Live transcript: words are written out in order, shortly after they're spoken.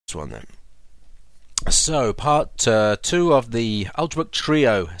one then. So, part 2 of the Ultrabook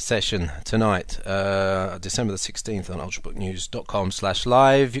Trio session tonight, December the 16th on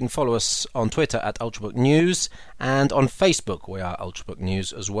ultrabooknews.com/live. You can follow us on Twitter at Ultrabook News, and on Facebook we are Ultrabook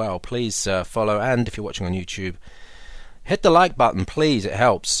News as well. Please follow, and if you're watching on YouTube, hit the like button, please, it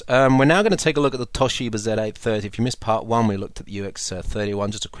helps. We're now going to take a look at the Toshiba Z830. If you missed part 1, we looked at the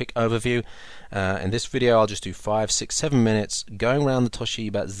UX31, just a quick overview. In this video I'll just do 5, 6, 7 minutes going around the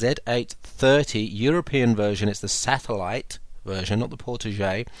Toshiba Z830 European version. It's the satellite version, not the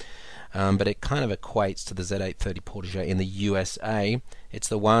Portagee, but it kind of equates to the Z830 Portagee in the USA. It's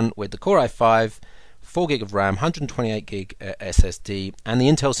the one with the Core i5, 4GB of RAM, 128GB SSD, and the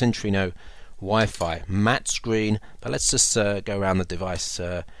Intel Centrino Wi-Fi. Matte screen, but let's just go around the device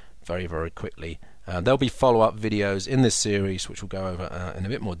very, very quickly. There'll be follow-up videos in this series which we'll go over in a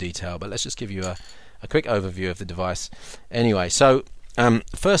bit more detail, but let's just give you a quick overview of the device. Anyway, so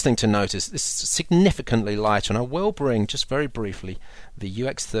first thing to notice, this is significantly lighter, and I will bring just very briefly the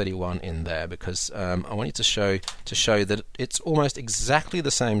UX31 in there because I want you to show that it's almost exactly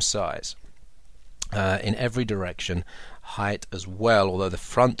the same size in every direction, height as well, although the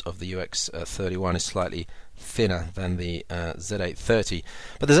front of the UX31 is slightly thinner than the Z830.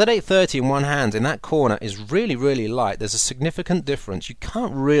 But the Z830 in one hand, in that corner, is really, really light. There's a significant difference. You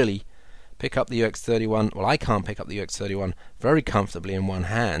can't really pick up the UX31, well, I can't pick up the UX31 very comfortably in one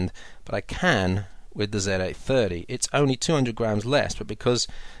hand, but I can with the Z830. It's only 200 grams less, but because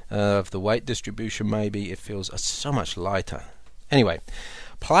of the weight distribution maybe, it feels so much lighter. Anyway,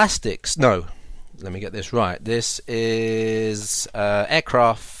 plastics, no, let me get this right. This is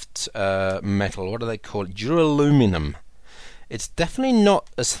aircraft metal. What do they call it? Duraluminum. It's definitely not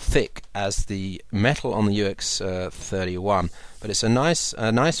as thick as the metal on the UX31, but it's a nice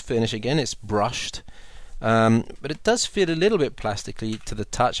finish. Again, it's brushed, but it does feel a little bit plastically to the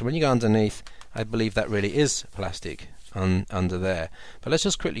touch. And when you go underneath, I believe that really is plastic under there. But let's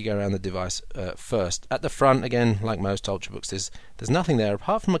just quickly go around the device first. At the front, again, like most Ultrabooks, there's nothing there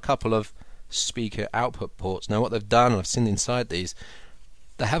apart from a couple of speaker output ports. Now what they've done, and I've seen inside these,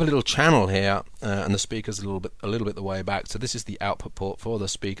 they have a little channel here, and the speaker's a little bit the way back. So this is the output port for the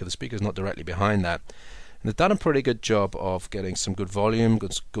speaker. The speaker's not directly behind that. And they've done a pretty good job of getting some good volume,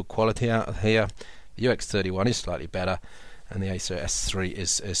 good quality out of here. The UX31 is slightly better, and the Acer S3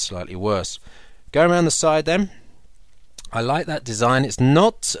 is slightly worse. Going around the side then, I like that design. It's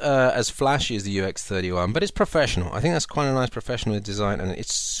not as flashy as the UX31, but it's professional. I think that's quite a nice professional design, and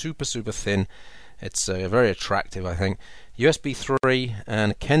it's super, super thin. It's very attractive, I think. USB 3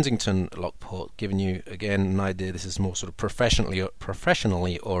 and Kensington lock port, giving you again an idea. This is more sort of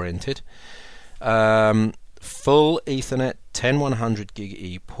professionally oriented. Full Ethernet 10100 gig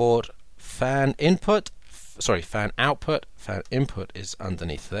E port. Fan output. Fan input is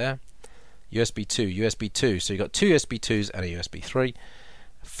underneath there. USB 2, so you've got two USB 2s and a USB 3,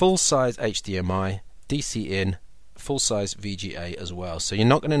 full-size HDMI, DC in, full-size VGA as well. So you're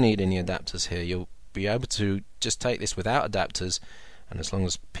not going to need any adapters here. You'll be able to just take this without adapters, and as long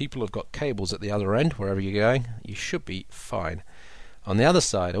as people have got cables at the other end, wherever you're going, you should be fine. On the other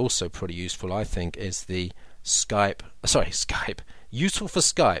side, also pretty useful, I think, is the Skype, useful for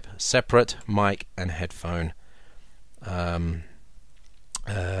Skype, separate mic and headphone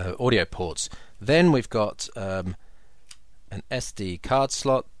audio ports. Then we've got an SD card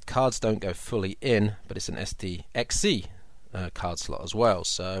slot. Cards don't go fully in, but it's an SDXC card slot as well.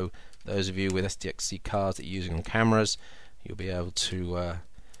 So those of you with SDXC cards that you're using on cameras, you'll be able to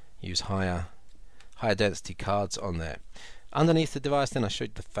use higher density cards on there. Underneath the device, then I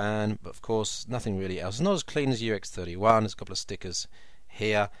showed the fan, but of course nothing really else. It's not as clean as UX31. There's a couple of stickers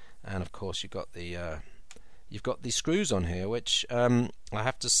here, and of course you've got the screws on here, which I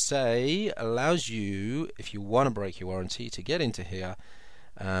have to say allows you, if you want to break your warranty, to get into here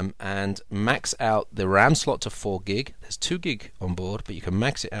and max out the RAM slot to 4GB. There's 2GB on board, but you can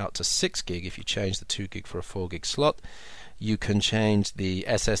max it out to 6GB if you change the 2GB for a 4GB slot. You can change the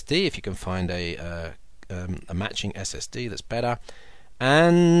SSD if you can find a matching SSD that's better.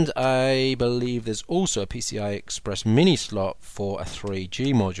 And I believe there's also a PCI Express mini slot for a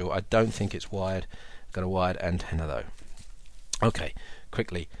 3G module. I don't think it's wired. Got a wired antenna though. Okay,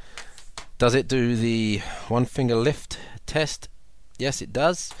 quickly. Does it do the one finger lift test? Yes, it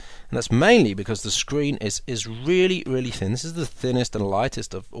does. And that's mainly because the screen is really, really thin. This is the thinnest and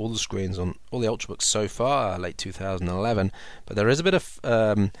lightest of all the screens on all the Ultrabooks so far, late 2011. But there is a bit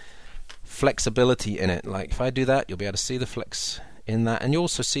of flexibility in it. Like if I do that, you'll be able to see the flex in that, and you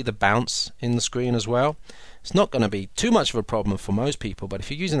also see the bounce in the screen as well. It's not going to be too much of a problem for most people, but if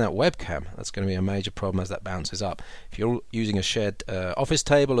you're using that webcam, that's going to be a major problem as that bounces up. If you're using a shared office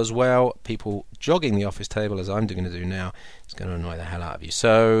table as well, people jogging the office table as I'm going to do now, it's going to annoy the hell out of you.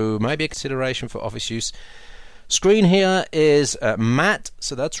 So maybe a consideration for office use. Screen here is matte,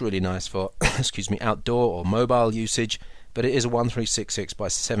 so that's really nice for excuse me, outdoor or mobile usage, but it is a 1366 by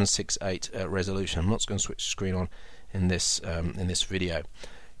 768 resolution. I'm not going to switch the screen on in this video.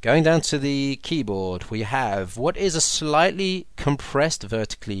 Going down to the keyboard, we have what is a slightly compressed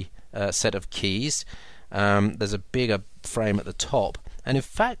vertically set of keys. There's a bigger frame at the top, and in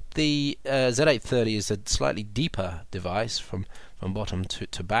fact the Z830 is a slightly deeper device from bottom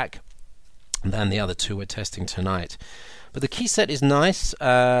to back than the other two we're testing tonight. But the key set is nice,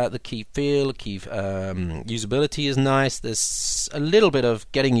 the key feel, key usability is nice. There's a little bit of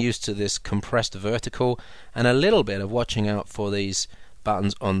getting used to this compressed vertical, and a little bit of watching out for these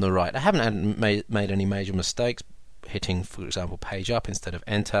buttons on the right. I haven't made any major mistakes hitting, for example, page up instead of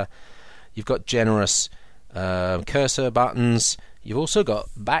enter. You've got generous cursor buttons. You've also got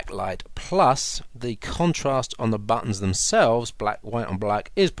backlight, plus the contrast on the buttons themselves, white on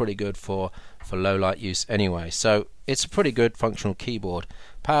black, is pretty good for low light use anyway. So it's a pretty good functional keyboard.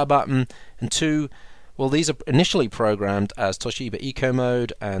 Power button and two, well, these are initially programmed as Toshiba Eco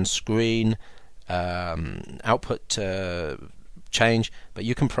Mode and screen output change, but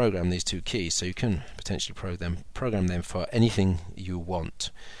you can program these two keys, so you can potentially program them for anything you want.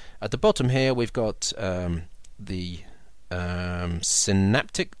 At the bottom here we've got the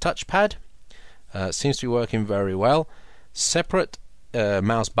synaptic touchpad. Seems to be working very well. Separate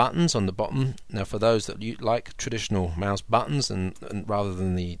mouse buttons on the bottom. Now for those that like traditional mouse buttons and rather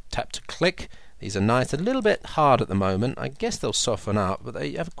than the tap to click, these are nice. A little bit hard at the moment. I guess they'll soften up, but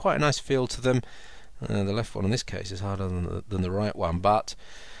they have quite a nice feel to them. The left one in this case is harder than the right one, but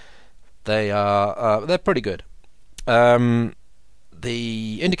they're pretty good. The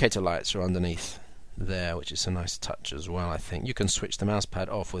indicator lights are underneath there, which is a nice touch as well. I think you can switch the mouse pad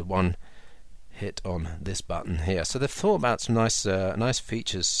off with one hit on this button here. So they've thought about some nice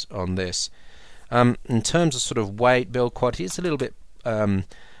features on this. In terms of sort of weight, build quality, it's a little bit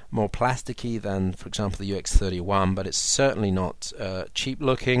more plasticky than, for example, the UX31, but it's certainly not cheap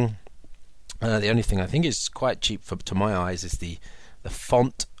looking. The only thing I think is quite cheap to my eyes is the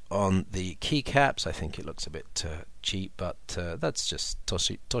font on the keycaps. I think it looks a bit cheap, but that's just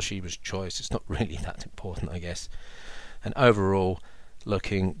Toshiba's choice. It's not really that important, I guess. And overall,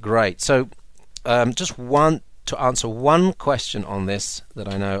 looking great. So just want to answer one question on this that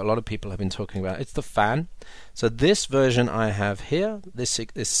I know a lot of people have been talking about. It's the fan. So this version I have here, this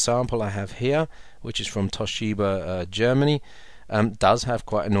sample I have here, which is from Toshiba Germany, does have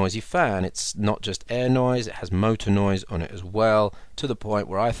quite a noisy fan. It's not just air noise, it has motor noise on it as well, to the point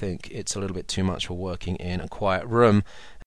where I think it's a little bit too much for working in a quiet room.